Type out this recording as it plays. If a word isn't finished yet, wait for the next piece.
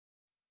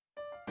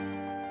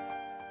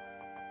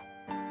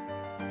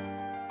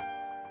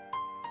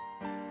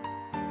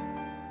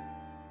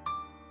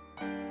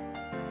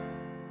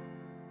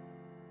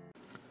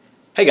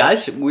Hey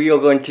guys, we are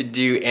going to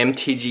do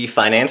MTG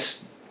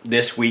Finance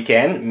this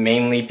weekend,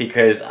 mainly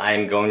because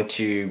I'm going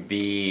to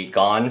be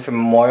gone for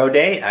Memorial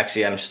Day.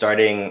 Actually, I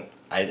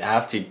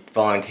have to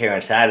volunteer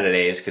on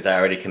Saturdays because I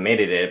already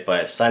committed it,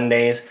 but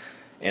Sundays,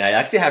 and I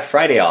actually have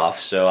Friday off,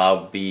 so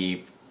I'll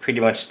be pretty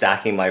much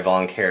stacking my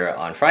volunteer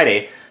on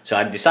Friday. So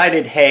I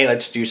decided, hey,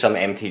 let's do some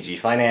MTG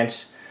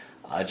Finance,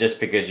 just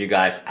because you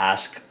guys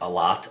ask a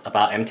lot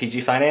about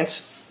MTG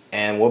Finance.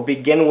 And we'll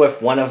begin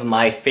with one of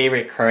my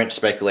favorite current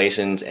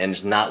speculations, and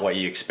it's not what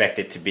you expect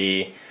it to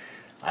be.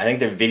 I think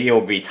the video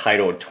will be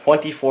titled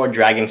 24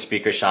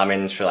 DragonSpeaker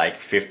Shamans for like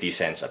 50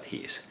 cents a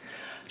piece.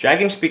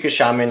 DragonSpeaker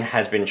Shaman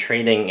has been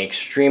trading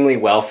extremely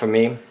well for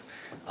me.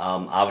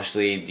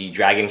 Obviously the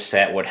Dragon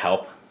set would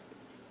help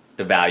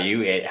the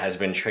value. It has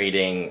been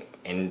trading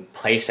in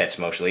playsets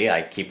mostly.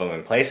 I keep them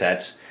in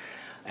playsets.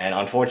 And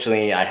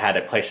unfortunately I had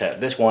a playset of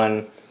this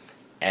one,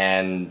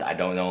 and I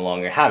don't no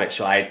longer have it.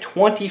 So I had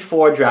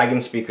 24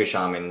 DragonSpeaker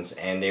Shamans,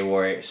 and they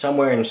were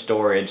somewhere in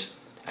storage.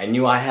 I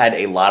knew I had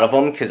a lot of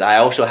them because I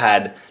also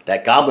had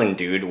that Goblin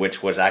dude,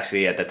 which was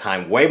actually at the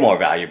time way more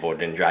valuable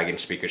than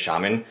DragonSpeaker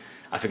Shaman.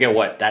 I forget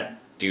what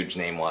that dude's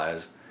name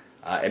was.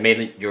 It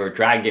made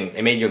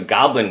your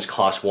goblins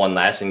cost one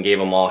less and gave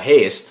them all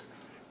haste.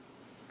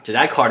 So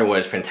that card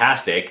was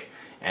fantastic.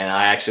 And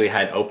I actually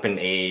had opened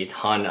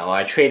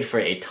I traded for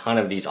a ton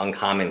of these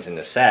uncommons in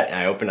the set, and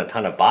I opened a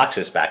ton of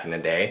boxes back in the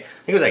day. I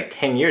think it was like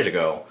 10 years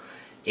ago,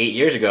 8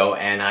 years ago,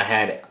 and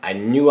I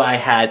knew I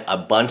had a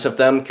bunch of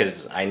them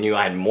because I knew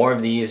I had more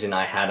of these than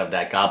I had of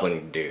that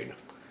Goblin dude.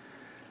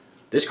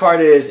 This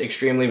card is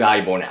extremely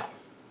valuable now.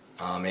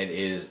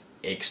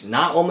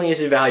 Not only is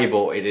it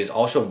valuable, it is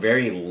also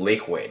very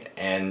liquid.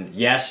 And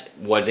yes,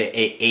 was it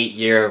an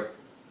 8-year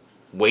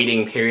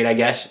waiting period, I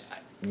guess?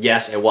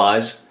 Yes, it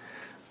was.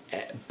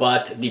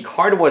 But the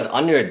card was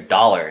under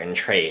 $1 in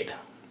trade.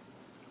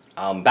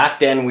 Back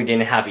then we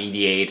didn't have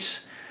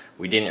EDHs.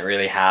 We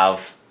didn't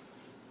have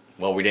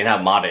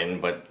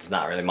modern, but it's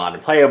not really modern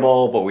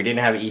playable. But we didn't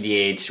have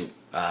EDH.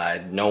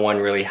 No one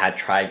really had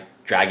tried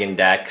dragon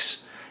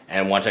decks.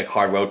 And once a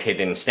card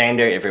rotated in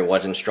standard, if it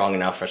wasn't strong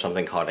enough for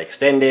something called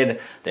extended,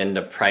 then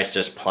the price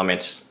just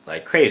plummets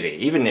like crazy.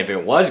 Even if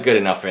it was good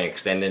enough for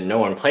extended, no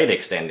one played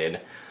extended.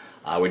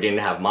 We didn't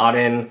have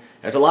modern.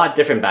 It was a lot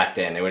different back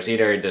then. It was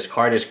either this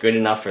card is good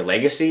enough for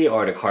legacy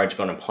or the card's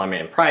going to plummet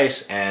in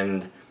price,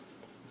 and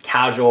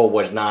casual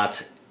was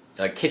not,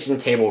 kitchen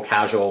table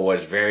casual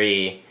was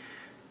very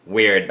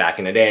weird back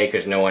in the day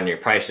because no one knew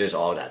prices,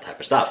 all that type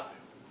of stuff.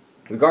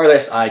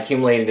 Regardless, I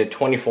accumulated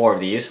 24 of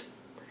these,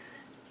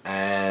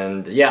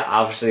 and yeah,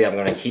 obviously I'm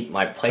going to keep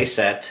my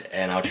playset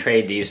and I'll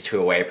trade these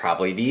two away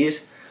probably.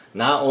 These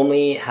not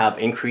only have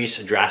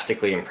increased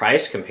drastically in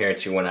price compared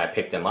to when I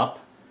picked them up,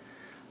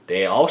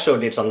 they also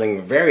did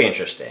something very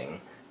interesting.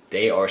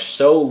 They are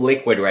so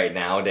liquid right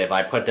now that if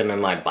I put them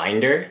in my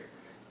binder,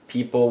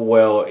 people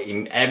will,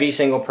 every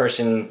single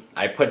person,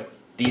 I put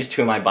these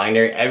two in my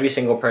binder, every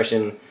single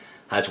person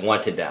has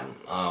wanted them.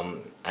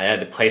 I had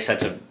the play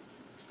sets of,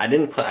 I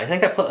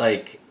think I put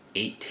like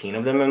 18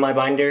 of them in my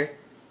binder.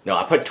 No,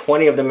 I put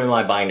 20 of them in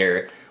my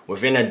binder.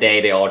 Within a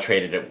day, they all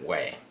traded it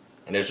away.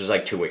 And this was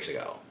like 2 weeks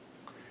ago.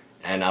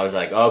 And I was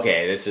like,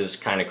 okay, this is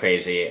kind of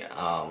crazy.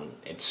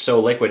 It's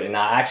so liquid. And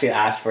I actually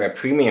asked for a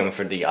premium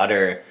for the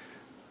other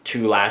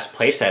two last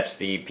playsets.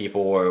 The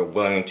people were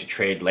willing to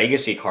trade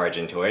legacy cards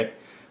into it.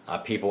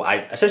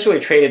 I essentially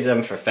traded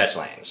them for fetch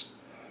lands,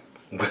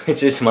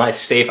 which is my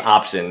safe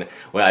option,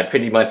 where I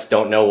pretty much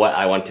don't know what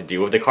I want to do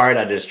with the card.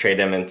 I just trade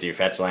them into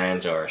fetch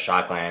lands or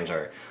shock lands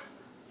or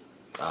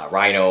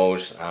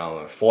rhinos,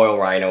 foil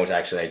rhinos.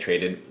 Actually, I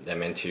traded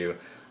them into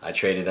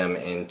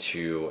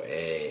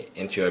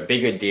a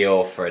bigger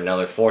deal for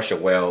another Force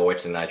of Will,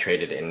 which then I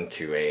traded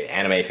into a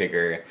anime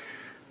figure,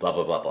 blah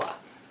blah blah blah.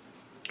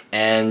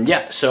 And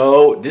yeah,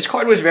 so this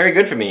card was very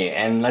good for me.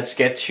 And let's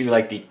get to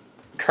like the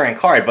current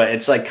card, but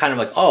it's like kind of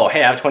like, oh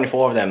hey, I have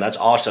 24 of them, that's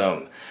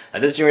awesome. That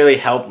doesn't really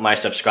help my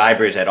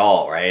subscribers at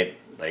all, right?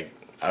 Like,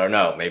 I don't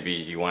know, maybe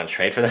you want to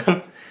trade for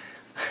them.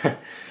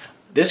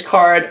 This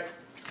card,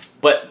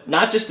 but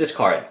not just this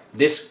card,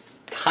 this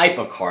type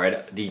of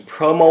card, the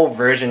promo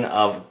version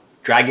of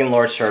Dragon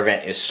Lord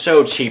Servant is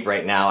so cheap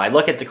right now. I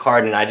look at the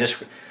card and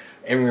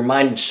it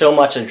reminded so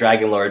much of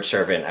Dragon Lord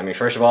Servant. I mean,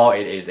 first of all,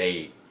 it is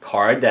a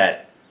card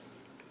that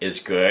is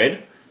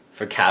good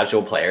for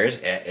casual players.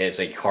 It is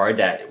a card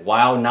that,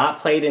 while not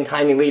played in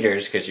tiny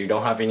leaders, because you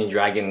don't have any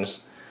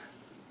dragons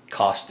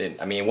costed,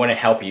 I mean, it wouldn't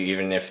help you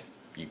even if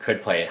you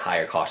could play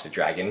higher costed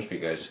dragons,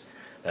 because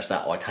that's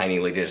not what tiny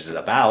leaders is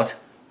about.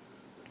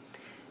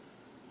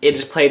 It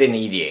is played in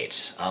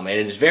EDH.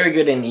 It is very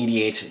good in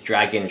EDH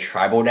Dragon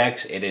tribal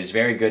decks. It is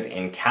very good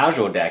in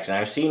casual decks. And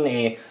I've seen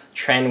a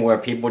trend where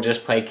people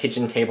just play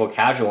kitchen table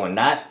casual, and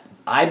that,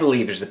 I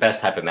believe, is the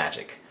best type of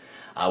Magic.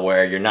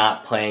 Where you're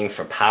not playing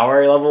for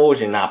power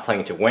levels, you're not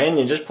playing to win,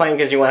 you're just playing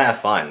because you want to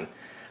have fun.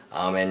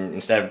 And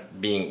instead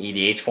of being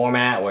EDH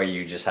format where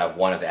you just have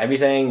one of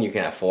everything, you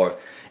can have four.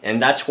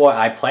 And that's what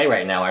I play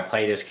right now. I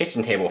play this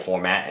kitchen table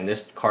format, and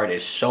this card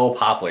is so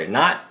popular.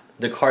 Not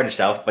the card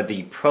itself, but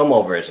the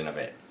promo version of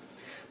it.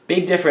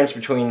 big difference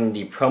between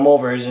the promo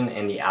version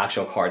and the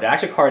actual card. The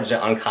actual card is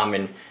an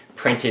uncommon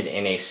printed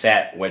in a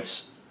set,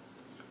 which,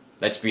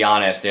 let's be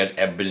honest, there's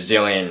a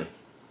bazillion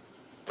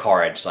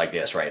cards like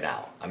this right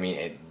now. I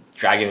mean,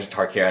 Dragon's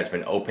Tarkir has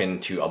been open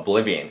to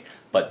oblivion,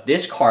 but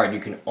this card you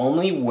can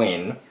only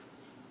win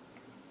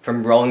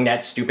from rolling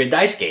that stupid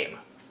dice game.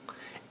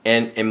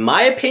 And in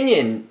my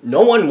opinion,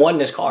 no one won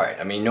this card.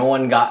 I mean, no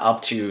one got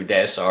up to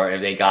this, or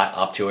if they got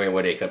up to it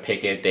where they could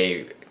pick it,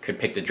 they could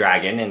pick the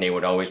dragon, and they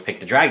would always pick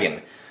the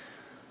dragon.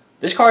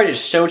 This card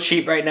is so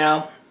cheap right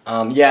now.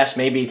 Yes,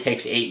 maybe it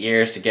takes 8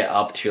 years to get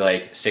up to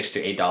like $6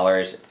 to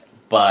 $8,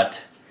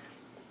 but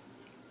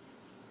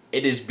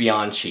it is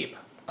beyond cheap.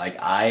 Like,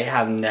 I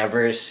have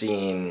never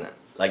seen,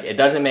 like, it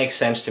doesn't make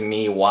sense to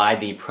me why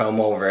the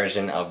promo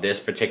version of this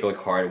particular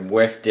card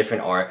with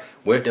different art,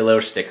 with the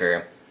little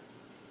sticker,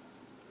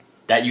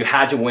 that you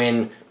had to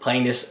win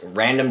playing this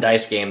random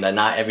dice game that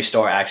not every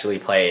store actually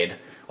played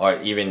or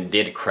even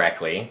did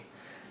correctly.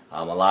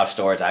 A lot of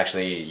stores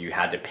actually, you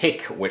had to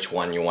pick which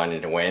one you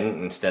wanted to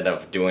win instead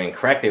of doing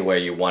correctly where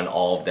you won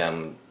all of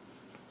them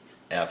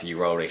if you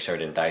rolled a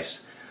certain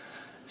dice.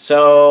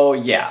 So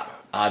yeah,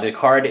 the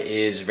card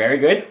is very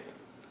good.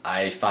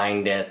 I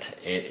find that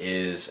it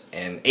is,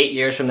 in 8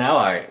 years from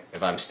now,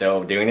 if I'm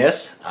still doing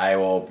this, I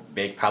will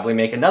probably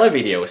make another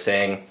video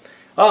saying,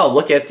 oh,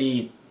 look at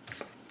the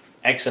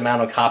X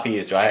amount of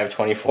copies. Do I have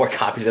 24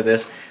 copies of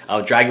this?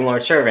 Dragon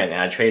Lord Servant,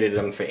 and I traded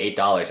them for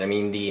 $8. I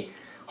mean, the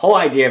whole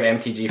idea of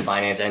MTG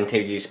finance,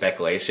 MTG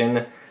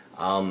speculation,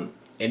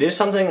 it is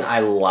something I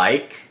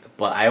like,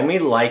 but I only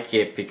like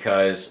it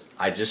because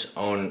I just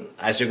own,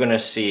 as you're gonna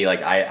see,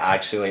 like, I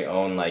actually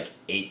own like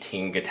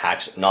 18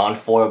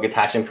 non-foil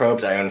Gitaxian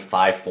probes. I own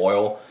 5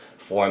 foil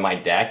for my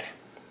deck.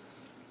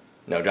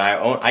 No,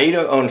 I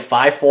either own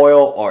 5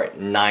 foil or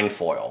 9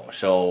 foil.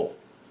 So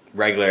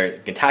regular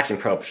Gitaxian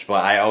probes,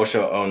 but I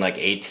also own like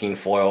 18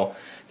 foil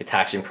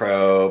Gitaxian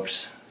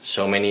probes,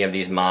 so many of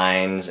these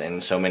mines,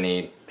 and so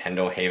many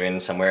Pendle Haven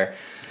somewhere.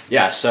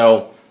 Yeah,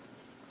 so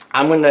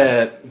I'm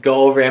gonna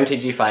go over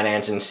MTG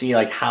Finance and see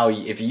like how,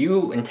 if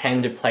you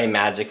intend to play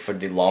Magic for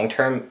the long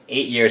term,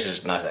 8 years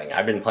is nothing.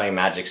 I've been playing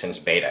Magic since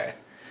beta,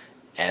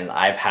 and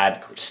I've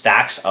had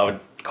stacks of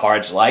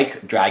cards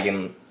like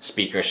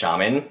DragonSpeaker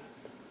Shaman,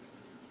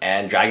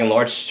 and Dragon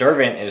Lord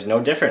Servant is no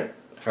different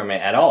from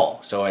it at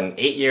all. So in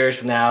 8 years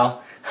from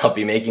now, I'll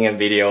be making a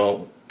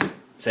video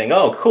saying,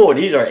 oh cool,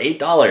 these are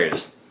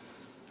 $8.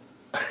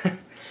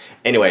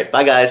 Anyway,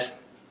 bye guys.